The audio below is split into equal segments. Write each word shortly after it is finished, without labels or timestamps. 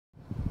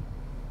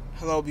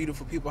Hello,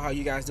 beautiful people. How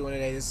you guys doing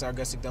today? This is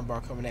Augustic Dunbar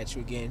coming at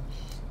you again.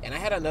 And I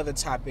had another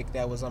topic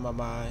that was on my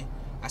mind.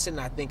 I said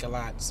I think a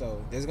lot,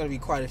 so there's going to be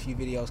quite a few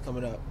videos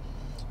coming up.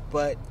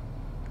 But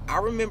I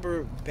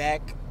remember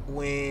back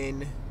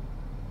when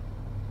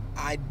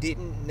I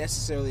didn't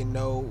necessarily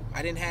know,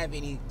 I didn't have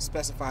any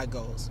specified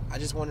goals. I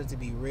just wanted to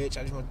be rich,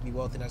 I just wanted to be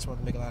wealthy, and I just wanted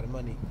to make a lot of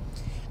money.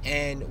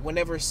 And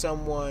whenever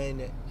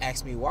someone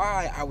asked me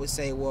why, I would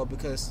say, well,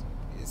 because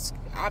it's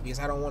obvious.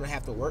 I don't want to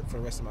have to work for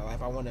the rest of my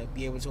life. I want to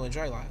be able to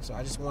enjoy life. So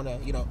I just want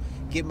to,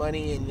 get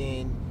money and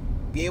then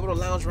be able to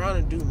lounge around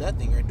and do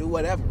nothing or do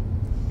whatever.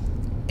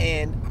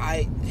 And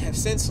I have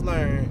since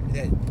learned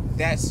that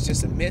that's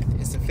just a myth.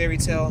 It's a fairy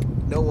tale.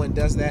 No one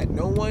does that.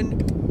 No one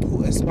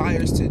who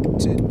aspires to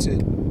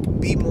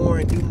be more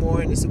and do more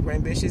and is super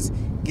ambitious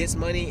gets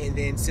money and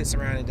then sits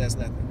around and does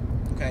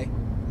nothing. Okay?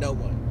 No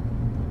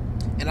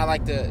one. And I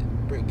like to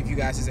give you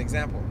guys this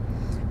example.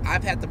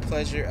 I've had the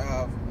pleasure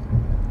of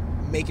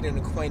making an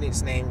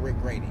acquaintance named Rick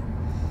Grady.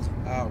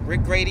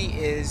 Rick Grady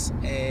is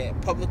a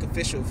public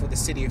official for the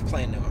city of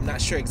Plano. I'm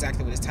not sure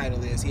exactly what his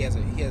title is. He has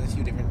a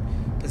few different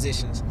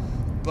positions.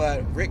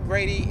 But Rick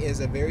Grady is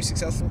a very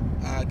successful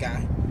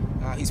guy.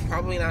 He's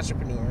probably an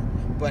entrepreneur.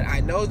 But I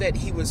know that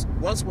he was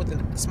once with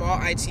a small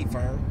IT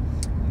firm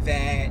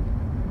that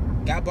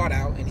got bought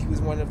out, and he was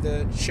one of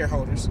the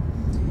shareholders.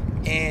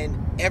 And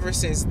ever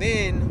since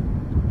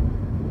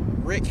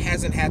then, Rick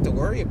hasn't had to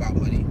worry about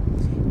money.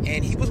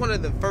 And he was one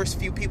of the first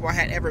few people I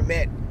had ever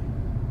met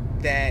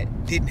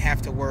that didn't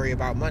have to worry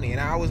about money.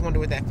 And I always wondered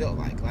what that felt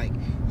like. Like,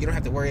 you don't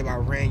have to worry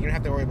about rent. You don't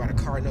have to worry about a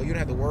car. No, you don't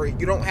have to worry.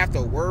 You don't have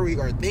to worry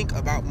or think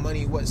about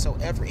money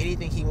whatsoever.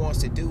 Anything he wants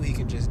to do, he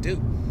can just do.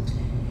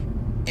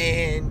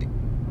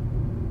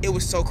 And it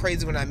was so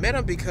crazy when I met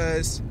him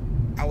because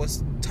I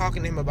was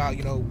talking to him about,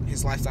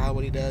 his lifestyle,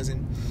 what he does.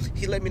 And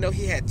he let me know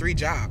he had 3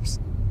 jobs.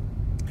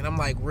 And I'm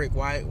like, Rick,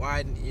 why,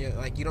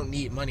 you don't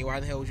need money. Why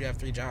the hell would you have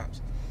 3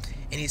 jobs?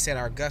 And he said,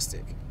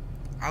 Augustic,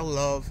 I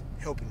love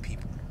helping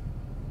people.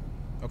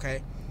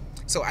 Okay?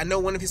 So I know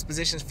one of his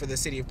positions for the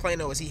city of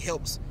Plano is he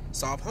helps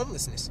solve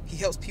homelessness. He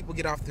helps people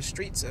get off the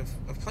streets of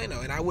Plano.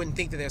 And I wouldn't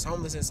think that there's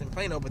homelessness in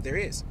Plano, but there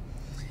is.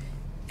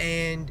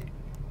 And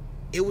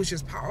it was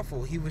just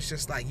powerful. He was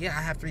just like, yeah,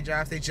 I have 3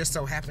 jobs. They just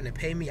so happen to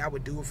pay me. I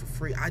would do it for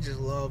free. I just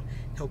love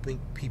helping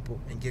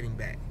people and giving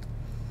back.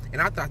 And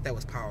I thought that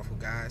was powerful,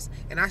 guys.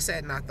 And I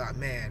sat and I thought,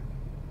 man,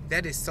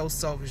 that is so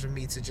selfish of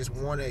me to just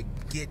want to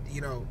get,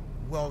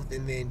 wealth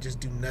and then just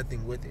do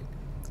nothing with it,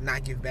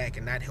 not give back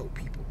and not help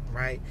people,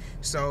 right?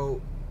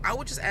 So I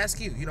would just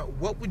ask you,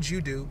 what would you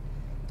do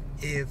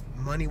if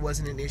money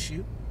wasn't an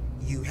issue,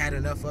 you had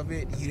enough of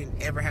it, you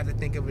didn't ever have to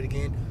think of it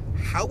again?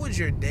 How would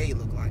your day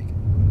look like?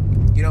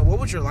 What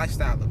would your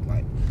lifestyle look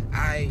like?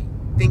 I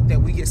think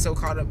that we get so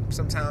caught up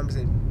sometimes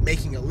in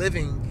making a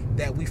living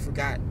that we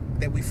forget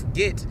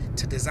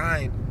to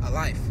design a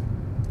life,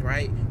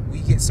 right? We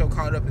get so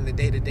caught up in the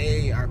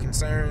day-to-day, our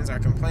concerns, our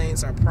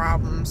complaints, our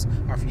problems,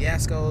 our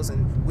fiascos,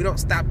 and we don't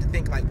stop to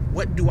think, like,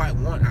 what do I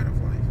want out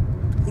of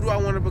life? Who do I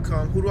want to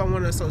become? Who do I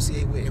want to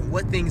associate with? And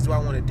what things do I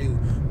want to do?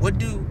 What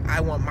do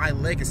I want my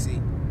legacy?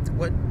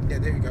 What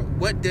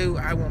do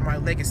I want my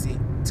legacy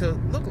to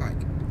look like?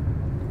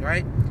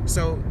 Right?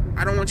 So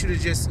I don't want you to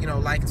just,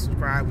 like and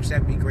subscribe, which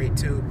that'd be great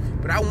too.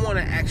 But I want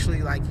to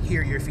actually,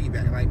 hear your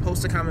feedback.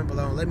 Post a comment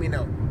below and let me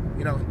know.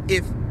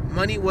 If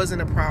money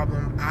wasn't a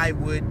problem, I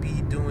would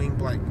be doing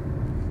blank.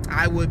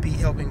 I would be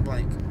helping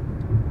blank.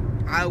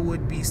 I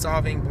would be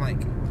solving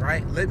blank,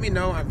 right? Let me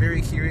know. I'm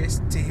very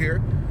curious to hear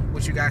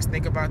what you guys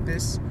think about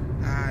this.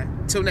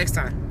 Till next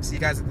time. See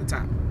you guys at the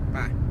top.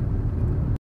 Bye.